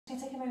We'll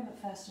take a moment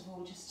first of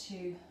all just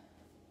to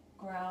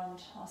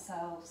ground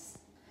ourselves.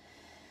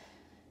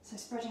 So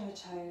spreading the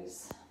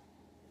toes,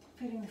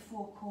 feeling the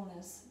four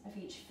corners of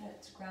each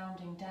foot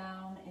grounding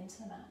down into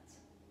the mat.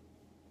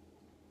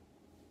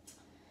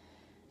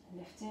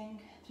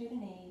 Lifting through the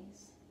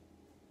knees,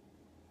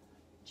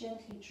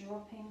 gently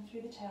dropping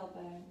through the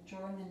tailbone,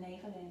 drawing the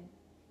navel in.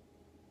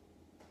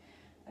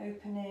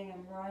 Opening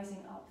and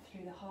rising up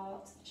through the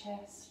heart, the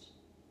chest.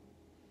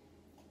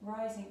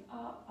 Rising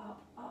up,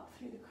 up, up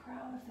through the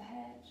crown of the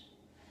head.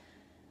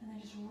 And then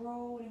just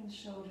rolling the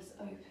shoulders,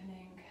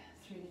 opening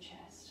through the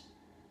chest.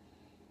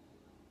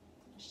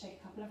 Just take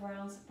a couple of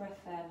rounds of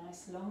breath there.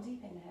 Nice long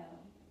deep inhale.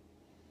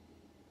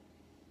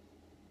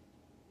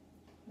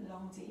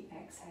 Long deep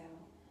exhale.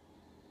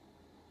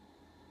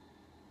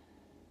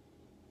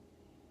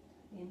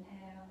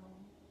 Inhale.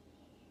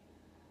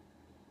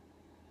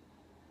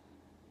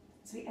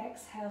 As we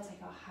exhale,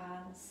 take our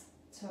hands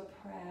to a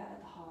prayer at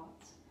the heart.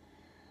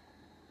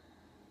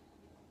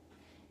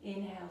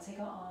 Inhale, take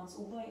our arms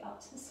all the way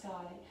up to the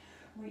sky,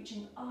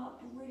 reaching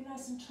up really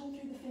nice and tall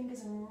through the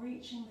fingers and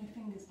reaching the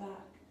fingers back.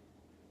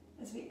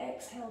 As we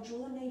exhale,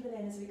 draw the navel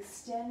in as we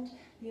extend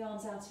the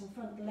arms out in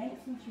front,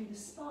 lengthen through the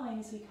spine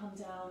as we come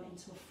down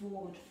into a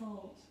forward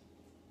fold.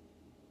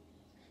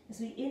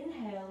 As we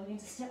inhale, we're going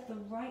to step the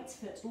right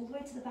foot all the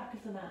way to the back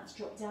of the mat,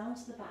 drop down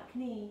to the back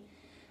knee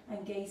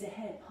and gaze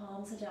ahead,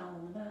 palms are down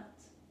on the mat.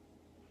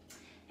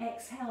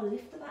 Exhale,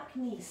 lift the back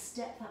knee,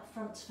 step that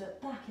front foot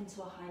back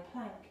into a high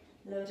plank.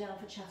 Lower down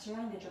for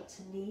chaturanga, drop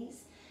to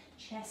knees,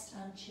 chest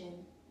and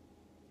chin.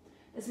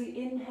 As we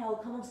inhale,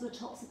 come onto the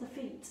tops of the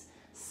feet,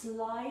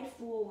 slide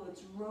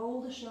forwards,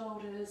 roll the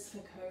shoulders for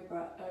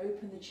cobra,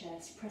 open the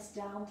chest, press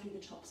down through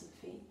the tops of the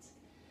feet.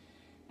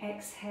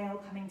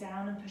 Exhale, coming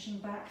down and pushing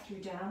back through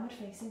downward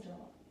facing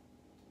dog.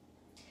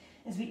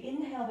 As we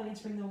inhale, we're going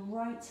to bring the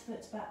right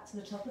foot back to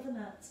the top of the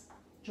mat,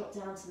 drop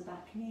down to the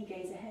back knee,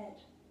 gaze ahead.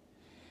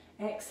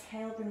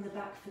 Exhale, bring the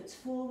back foot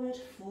forward,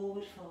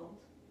 forward fold.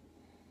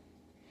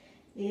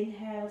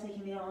 Inhale,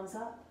 taking the arms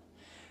up,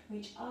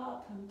 reach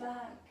up and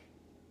back.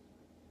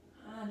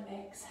 And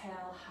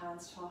exhale,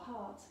 hands to our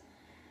heart.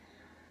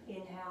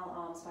 Inhale,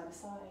 arms by the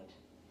side.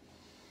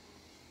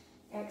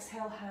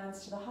 Exhale,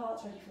 hands to the heart,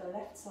 ready for the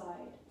left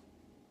side.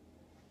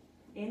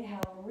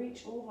 Inhale,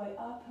 reach all the way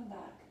up and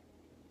back.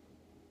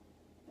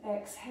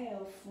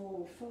 Exhale,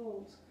 forward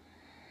fold.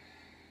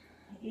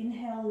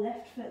 Inhale,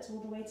 left foot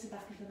all the way to the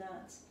back of the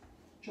mat.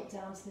 Drop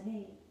down to the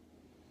knee.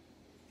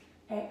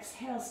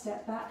 Exhale,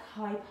 step back,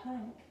 high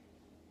plank.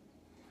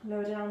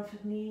 Lower down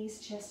for knees,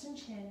 chest and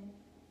chin.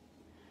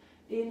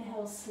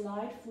 Inhale,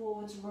 slide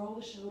forwards, roll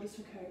the shoulders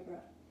for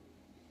cobra.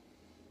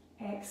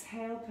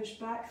 Exhale, push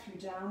back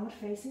through downward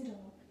facing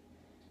dog.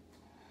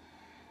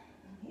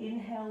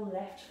 Inhale,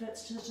 left foot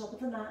to the top of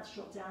the mat,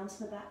 drop down to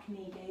the back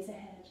knee, gaze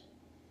ahead.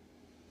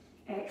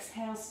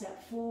 Exhale,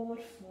 step forward,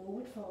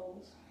 forward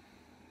fold.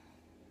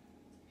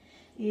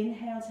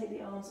 Inhale, take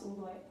the arms all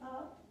the way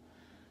up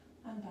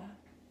and back.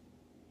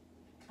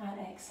 And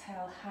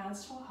exhale,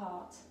 hands to our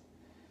heart.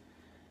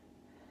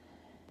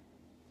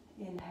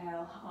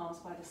 Inhale, arms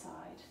by the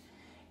side.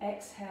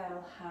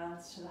 Exhale,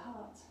 hands to the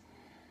heart.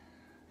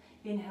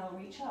 Inhale,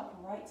 reach up,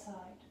 right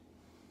side.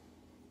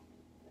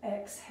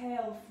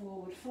 Exhale,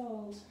 forward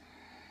fold.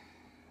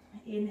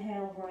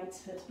 Inhale, right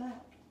foot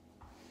back.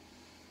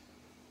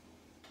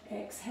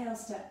 Exhale,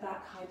 step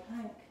back, high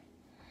plank.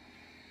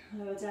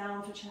 Lower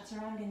down for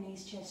chaturanga,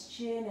 knees, chest,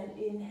 chin, and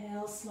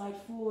inhale, slide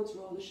forwards,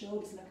 roll the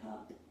shoulders, look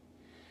up.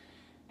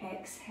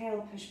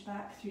 Exhale, push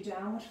back through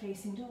downward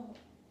facing dog.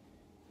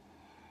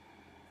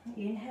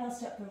 Inhale,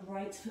 step the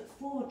right foot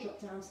forward,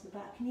 drop down to the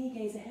back knee,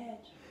 gaze ahead.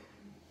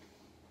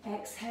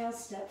 Exhale,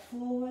 step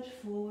forward,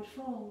 forward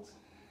fold.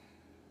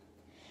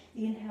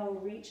 Inhale,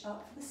 reach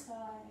up for the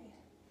sky.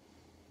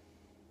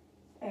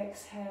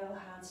 Exhale,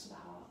 hands to the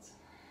heart.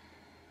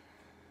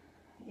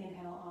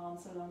 Inhale,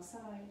 arms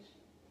alongside.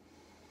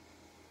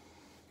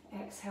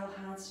 Exhale,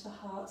 hands to the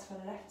heart for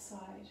the left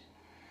side.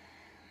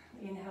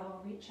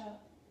 Inhale, reach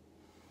up.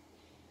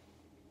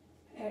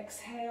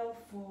 Exhale,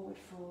 forward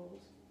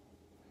fold.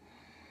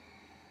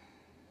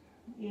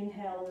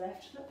 Inhale,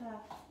 left foot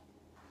back.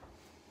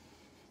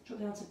 Drop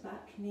down to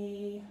back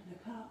knee,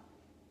 look up.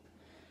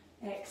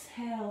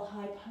 Exhale,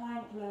 high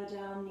plank, lower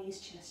down, knees,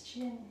 chest,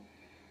 chin.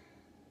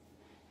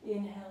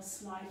 Inhale,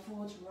 slide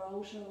forwards,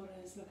 roll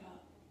shoulders, look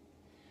up.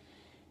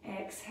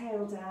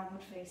 Exhale,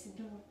 downward facing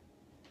dog.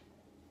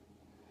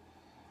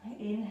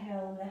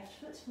 Inhale, left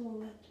foot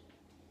forward.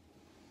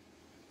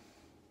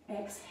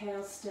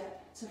 Exhale,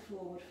 step to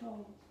forward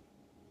fold.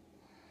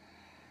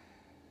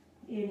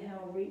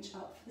 Inhale, reach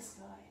up for the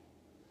sky.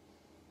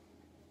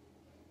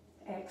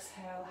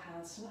 Exhale,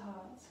 hands to the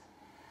heart.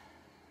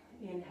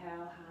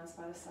 Inhale, hands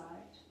by the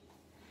side.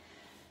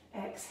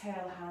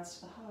 Exhale, hands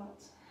to the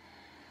heart.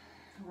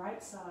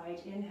 Right side,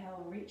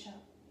 inhale, reach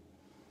up.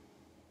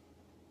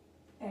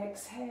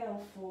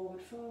 Exhale,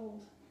 forward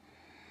fold.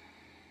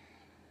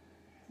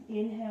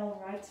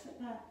 Inhale, right foot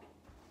back.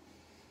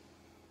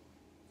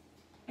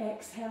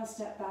 Exhale,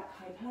 step back,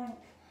 high plank.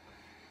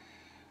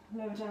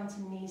 Lower down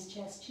to knees,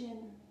 chest, chin.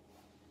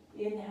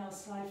 Inhale,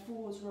 slide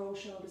forwards, roll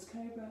shoulders,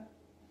 cobra.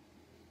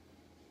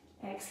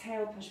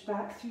 Exhale, push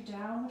back through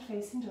downward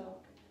facing dog.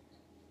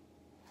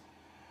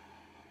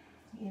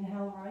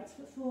 Inhale, right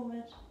foot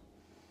forward.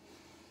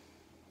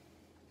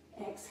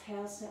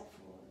 Exhale, step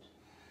forward.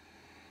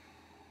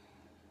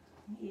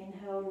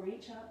 Inhale,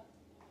 reach up.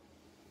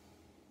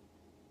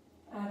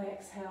 And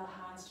exhale,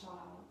 hands to our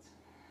heart.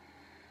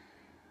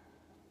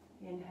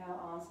 Inhale,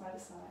 arms by the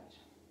side.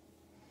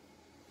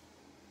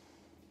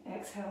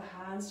 Exhale,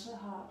 hands to the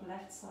heart,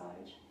 left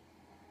side.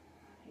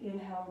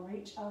 Inhale,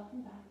 reach up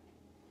and back.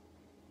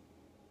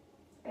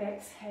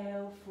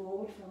 Exhale,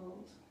 forward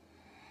fold.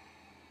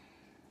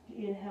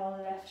 Inhale,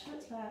 left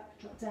foot back,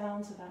 drop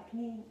down to back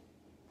knee.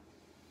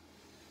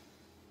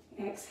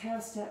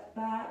 Exhale, step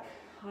back,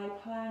 high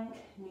plank,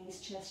 knees,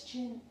 chest,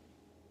 chin.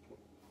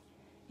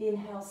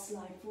 Inhale,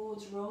 slide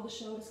forwards, roll the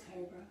shoulders,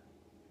 cobra.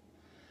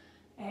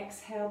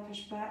 Exhale,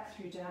 push back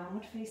through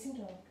downward facing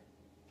dog.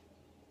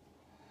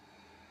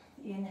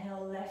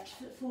 Inhale, left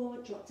foot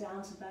forward, drop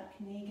down to back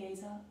knee,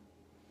 gaze up.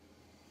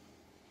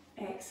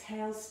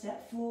 Exhale,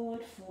 step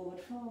forward, forward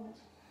fold.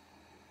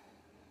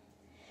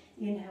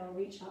 Inhale,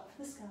 reach up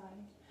for the sky,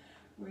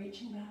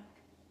 reaching back.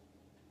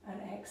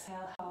 And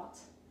exhale, heart.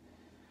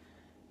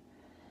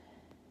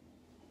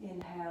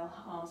 Inhale,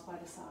 arms by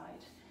the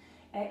side.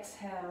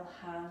 Exhale,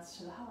 hands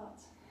to the heart.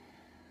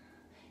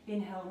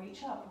 Inhale,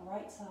 reach up,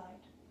 right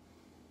side.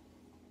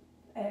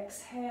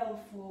 Exhale,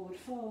 forward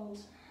fold.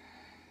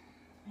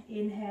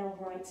 Inhale,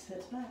 right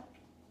foot back.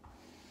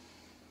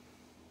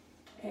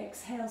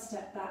 Exhale,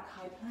 step back,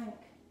 high plank.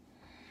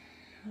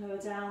 Lower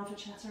down for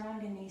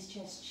chaturanga, knees,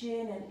 chest,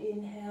 chin, and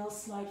inhale,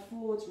 slide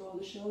forwards, roll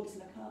the shoulders,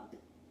 look up.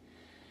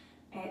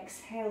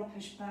 Exhale,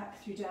 push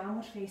back through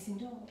downward facing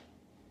dog.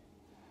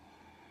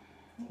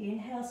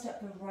 Inhale,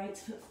 step the right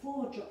foot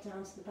forward, drop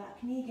down to the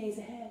back knee, gaze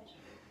ahead.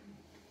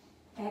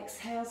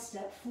 Exhale,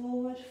 step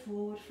forward,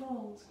 forward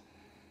fold.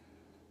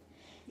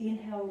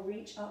 Inhale,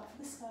 reach up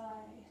for the sky.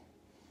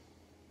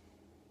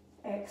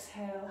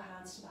 Exhale,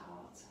 hands to the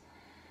heart.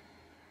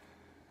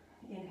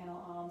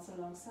 Inhale, arms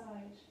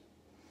alongside.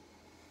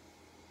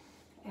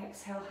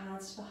 Exhale,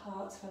 hands to the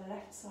heart for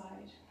left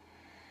side.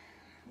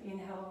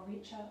 Inhale,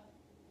 reach up.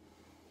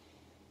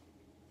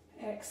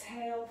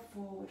 Exhale,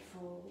 forward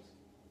fold.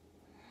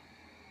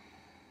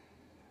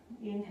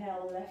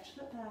 Inhale, left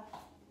foot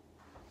back.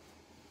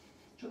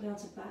 Drop down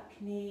to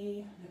back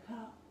knee, look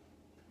up.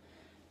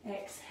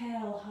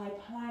 Exhale, high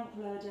plank,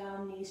 lower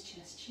down, knees,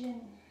 chest,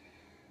 chin.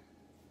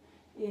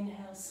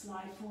 Inhale,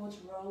 slide forwards,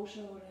 roll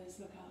shoulders,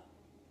 look up.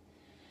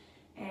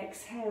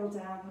 Exhale,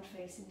 downward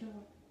facing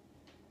dog.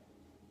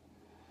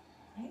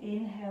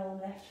 Inhale,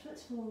 left foot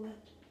forward.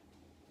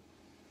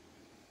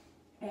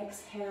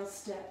 Exhale,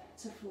 step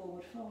to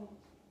forward fold.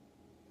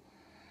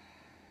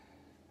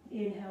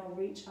 Inhale,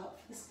 reach up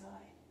for the sky.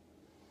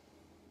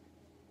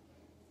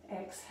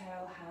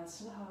 Exhale, hands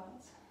to the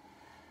heart.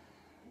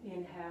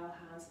 Inhale,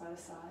 hands by the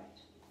side.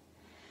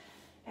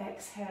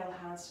 Exhale,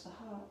 hands to the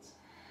heart.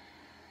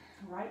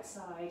 Right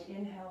side,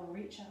 inhale,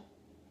 reach up.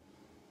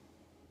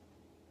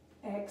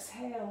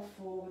 Exhale,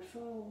 forward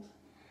fold.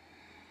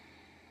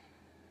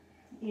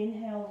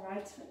 Inhale,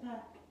 right foot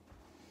back.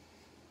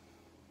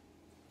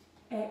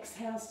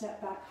 Exhale,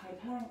 step back, high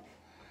plank.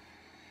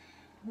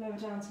 Lower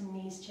down to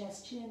knees,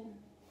 chest, chin.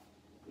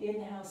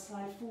 Inhale,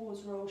 slide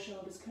forwards, roll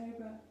shoulders,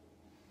 cobra.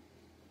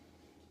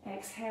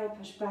 Exhale,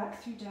 push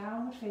back through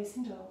downward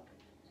facing dog.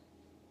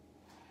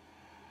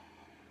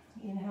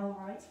 Inhale,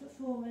 right foot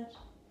forward.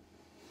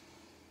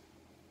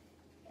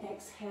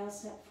 Exhale,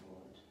 step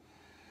forward.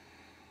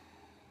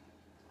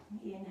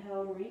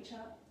 Inhale, reach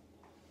up.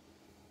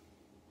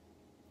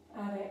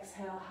 And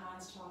exhale,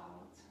 hands to our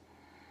heart.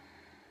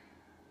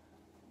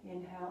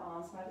 Inhale,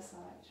 arms by the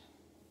side.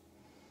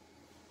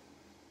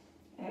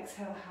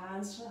 Exhale,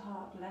 hands to the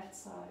heart, left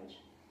side.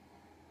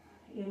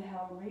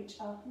 Inhale, reach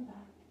up and back.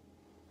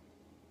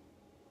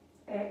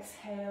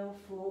 Exhale,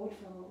 forward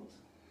fold.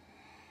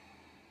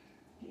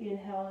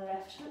 Inhale,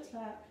 left foot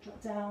back,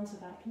 drop down to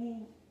back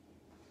knee.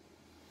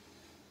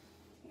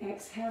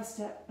 Exhale,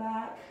 step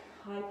back,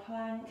 high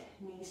plank,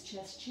 knees,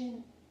 chest,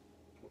 chin.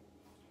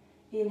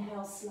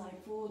 Inhale, slide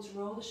forwards,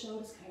 roll the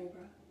shoulders,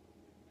 cobra.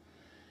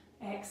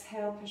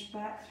 Exhale, push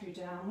back through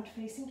downward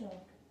facing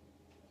dog.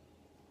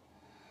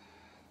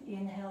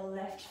 Inhale,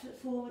 left foot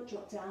forward,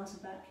 drop down to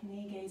back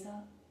knee, gaze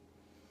up.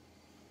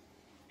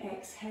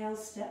 Exhale,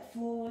 step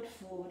forward,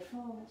 forward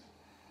fold.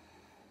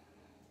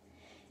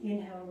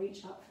 Inhale,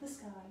 reach up for the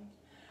sky,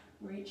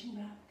 reaching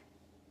back.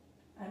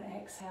 And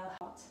exhale,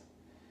 heart.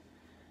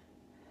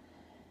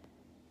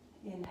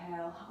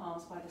 Inhale,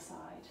 arms by the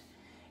side.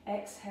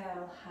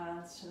 Exhale,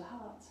 hands to the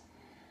heart.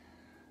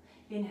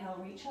 Inhale,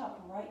 reach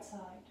up, right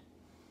side.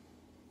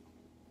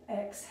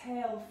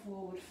 Exhale,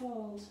 forward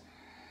fold.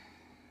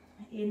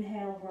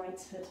 Inhale, right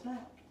foot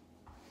back.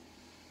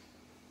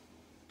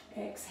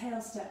 Exhale,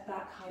 step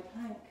back, high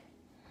plank.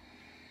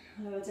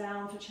 Lower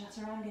down for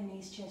chaturanga,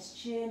 knees, chest,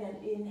 chin,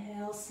 and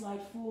inhale,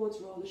 slide forwards,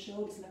 roll the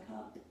shoulders, look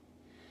up.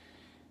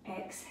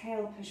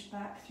 Exhale, push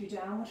back through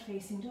downward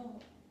facing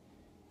dog.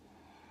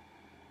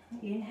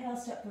 Inhale,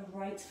 step the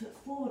right foot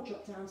forward,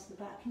 drop down to the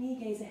back knee,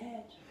 gaze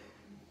ahead.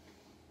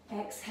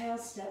 Exhale,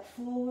 step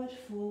forward,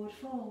 forward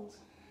fold.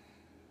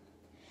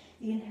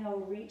 Inhale,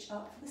 reach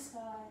up for the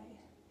sky.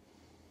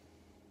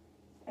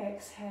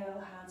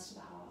 Exhale, hands to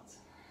the heart.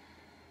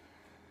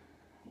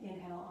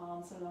 Inhale,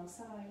 arms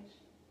alongside.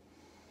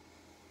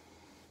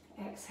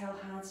 Exhale,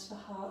 hands to the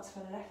heart for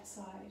the left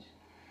side.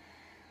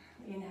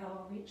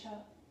 Inhale, reach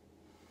up.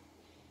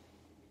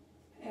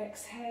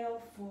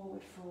 Exhale,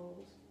 forward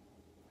fold.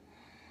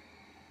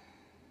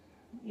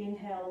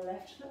 Inhale,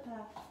 left foot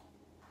back.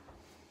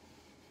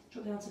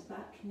 Drop down to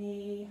back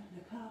knee,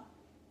 look up.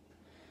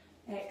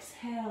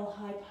 Exhale,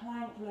 high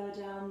plank, lower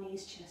down,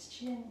 knees, chest,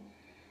 chin.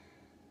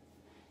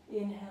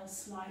 Inhale,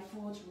 slide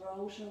forward,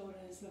 roll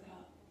shoulders, look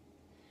up.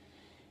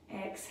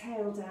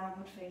 Exhale,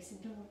 downward facing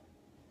dog.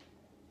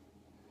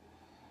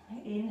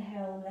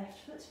 Inhale, left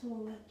foot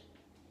forward.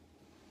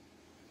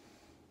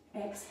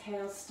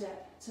 Exhale,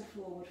 step to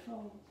forward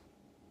fold.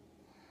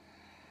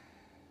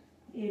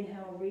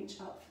 Inhale,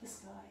 reach up for the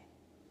sky.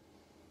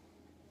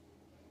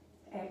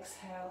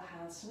 Exhale,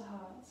 hands to the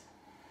heart.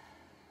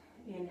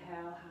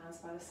 Inhale, hands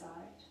by the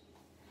side.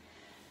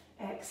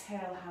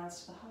 Exhale,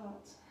 hands to the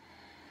heart.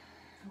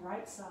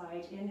 Right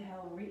side,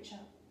 inhale, reach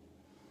up.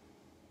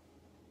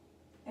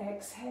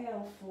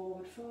 Exhale,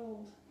 forward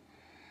fold.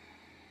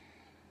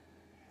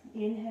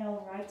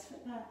 Inhale, right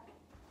foot back.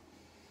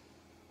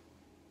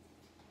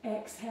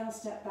 Exhale,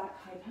 step back,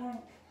 high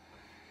plank.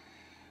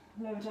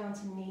 Lower down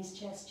to knees,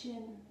 chest,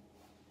 chin.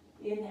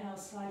 Inhale,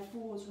 slide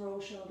forwards,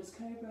 roll shoulders,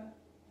 cobra.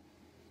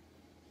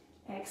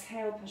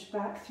 Exhale, push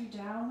back through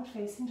downward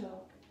facing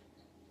dog.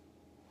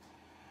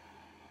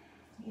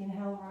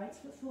 Inhale, right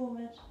foot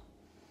forward.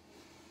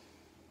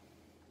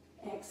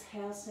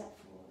 Exhale, step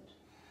forward.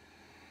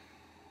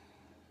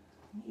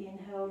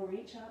 Inhale,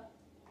 reach up.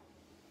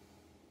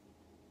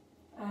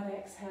 And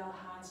exhale,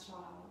 hands to our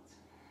heart.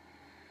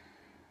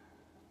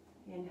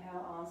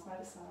 Inhale, arms by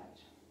the side.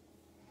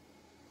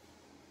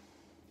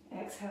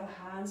 Exhale,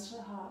 hands to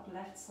the heart,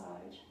 left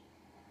side.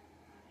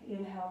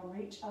 Inhale,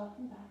 reach up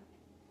and back.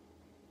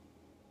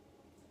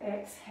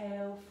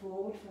 Exhale,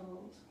 forward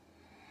fold.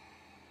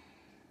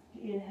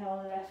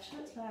 Inhale, left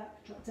foot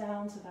back, drop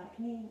down to back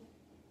knee.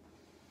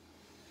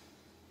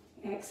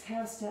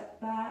 Exhale, step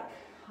back,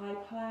 high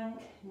plank,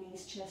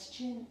 knees, chest,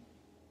 chin.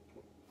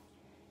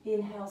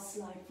 Inhale,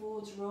 slide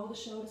forwards, roll the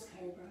shoulders,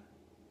 cobra.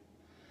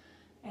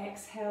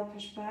 Exhale,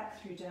 push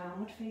back through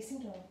downward facing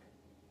dog.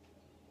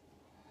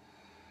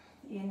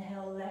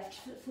 Inhale, left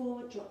foot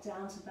forward, drop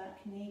down to back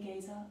knee,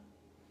 gaze up.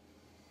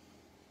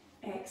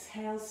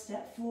 Exhale,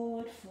 step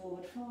forward,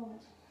 forward fold.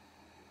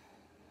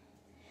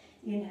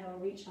 Inhale,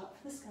 reach up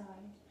for the sky,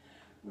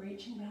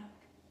 reaching back.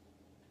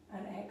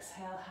 And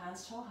exhale,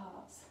 hands to our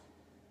hearts.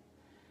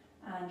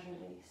 And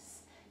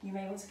release. You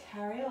may want to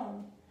carry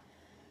on.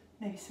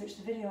 Maybe switch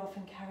the video off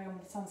and carry on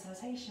with sun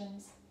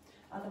salutations.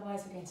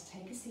 Otherwise, we're going to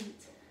take a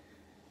seat.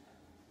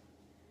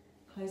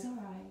 Close our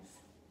eyes.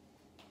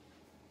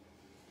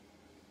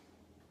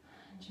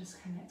 And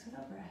just connect with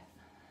our breath.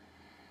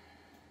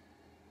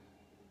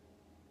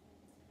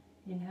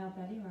 Inhale,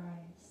 belly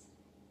rise.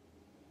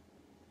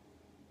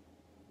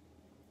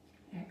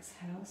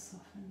 Exhale,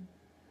 soften.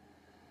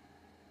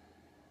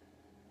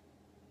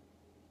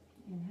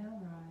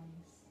 Inhale,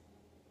 rise.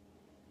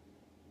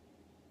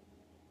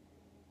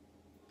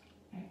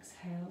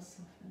 Exhale,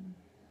 soften.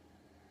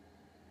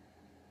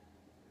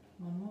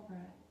 One more breath.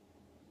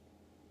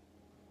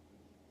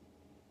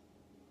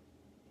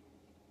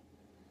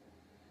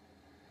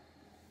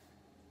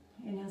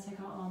 Inhale, take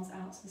our arms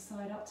out to the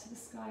side, up to the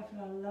sky,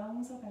 fill our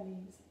lungs or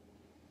bellies.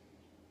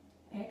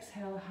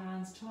 Exhale,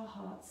 hands to our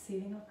hearts,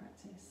 sealing our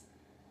practice.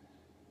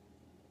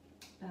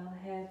 Bow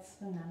the heads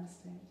for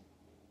Namaste.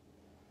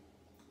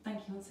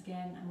 Thank you once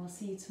again, and we'll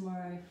see you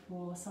tomorrow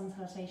for Sun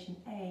Salutation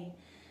A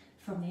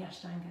from the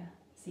Ashtanga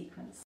sequence.